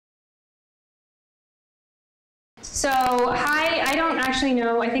So, hi, I don't actually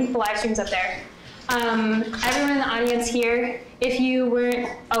know, I think the live stream's up there. Everyone in the audience here, if you weren't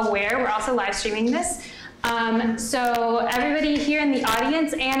aware, we're also live streaming this. So everybody here in the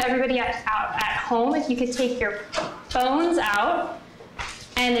audience and everybody out at home, if you could take your phones out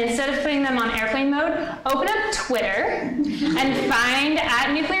and instead of putting them on airplane mode, open up Twitter and find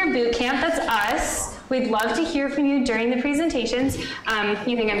 @NuclearBootcamp, that's us. We'd love to hear from you during the presentations.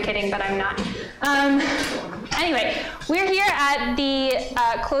 You think I'm kidding, but I'm not. Anyway, we're here at the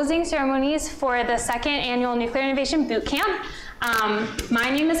closing ceremonies for the second annual Nuclear Innovation Bootcamp. My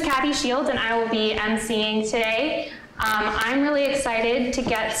name is Kathy Shields, and I will be emceeing today. I'm really excited to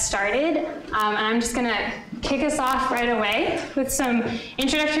get started, and I'm just going to kick us off right away with some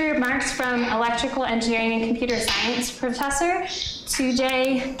introductory remarks from Electrical Engineering and Computer Science Professor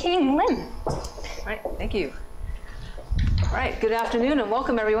Tsu-Jae King Lim. All right, thank you. All right, good afternoon and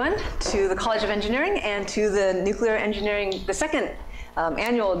welcome everyone to the College of Engineering and to the Nuclear Engineering, the second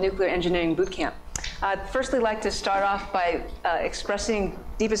annual Nuclear Engineering Bootcamp. I'd firstly like to start off by expressing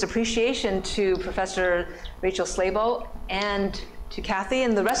deepest appreciation to Professor Rachel Slabo and to Kathy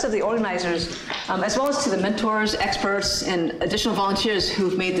and the rest of the organizers, as well as to the mentors, experts, and additional volunteers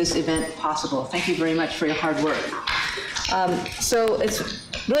who've made this event possible. Thank you very much for your hard work. So it's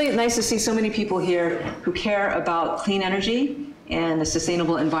really nice to see so many people here who care about clean energy and a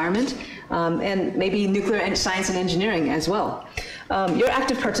sustainable environment, and maybe nuclear science and engineering as well. Your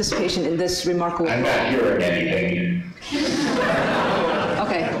active participation in this remarkable I'm not hearing anything.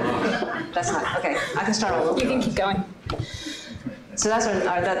 Okay, that's not, okay, I can start all over. You can keep going. So that's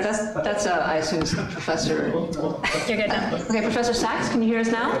I assume is Professor. You're good now. Okay, Professor Sachs, can you hear us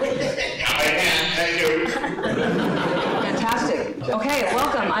now? I can, thank you. Fantastic. Okay,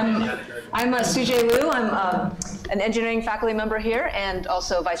 welcome. I'm Tsu-Jae Liu. I'm an engineering faculty member here and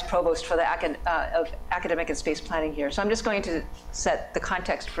also vice provost for the of academic and space planning here. So I'm just going to set the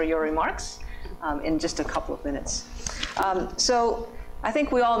context for your remarks in just a couple of minutes. So I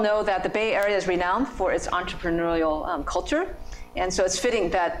think we all know that the Bay Area is renowned for its entrepreneurial culture. And so it's fitting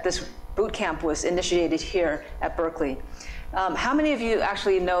that this boot camp was initiated here at Berkeley. How many of you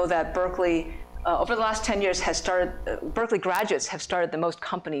actually know that Berkeley, over the last 10 years, has started, Berkeley graduates have started the most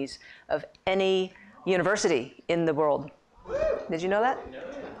companies of any university in the world? Did you know that?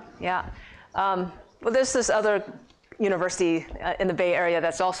 Yeah. Well, there's this other university in the Bay Area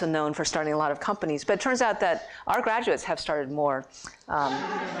that's also known for starting a lot of companies. But it turns out that our graduates have started more.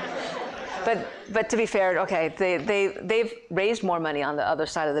 But to be fair, okay, they've raised more money on the other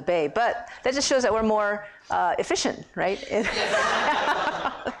side of the bay, but that just shows that we're more efficient, right?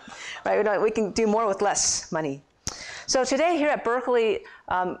 Right, we can do more with less money. So today here at Berkeley,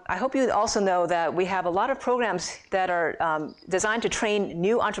 I hope you also know that we have a lot of programs that are designed to train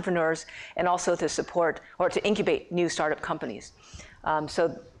new entrepreneurs and also to support or to incubate new startup companies.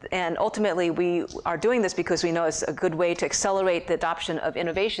 And ultimately, we are doing this because we know it's a good way to accelerate the adoption of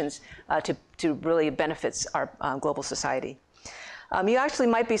innovations to really benefit our global society. You actually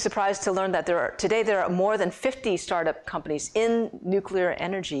might be surprised to learn that today there are more than 50 startup companies in nuclear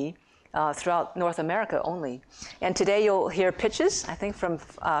energy throughout North America only. And today you'll hear pitches, I think, from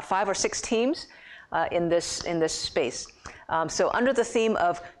 5 or 6 teams in this space. So under the theme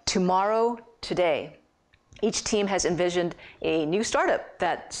of Tomorrow, Today, each team has envisioned a new startup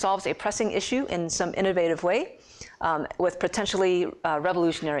that solves a pressing issue in some innovative way with potentially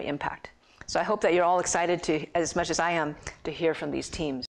revolutionary impact. So I hope that you're all excited to, as much as I am, to hear from these teams.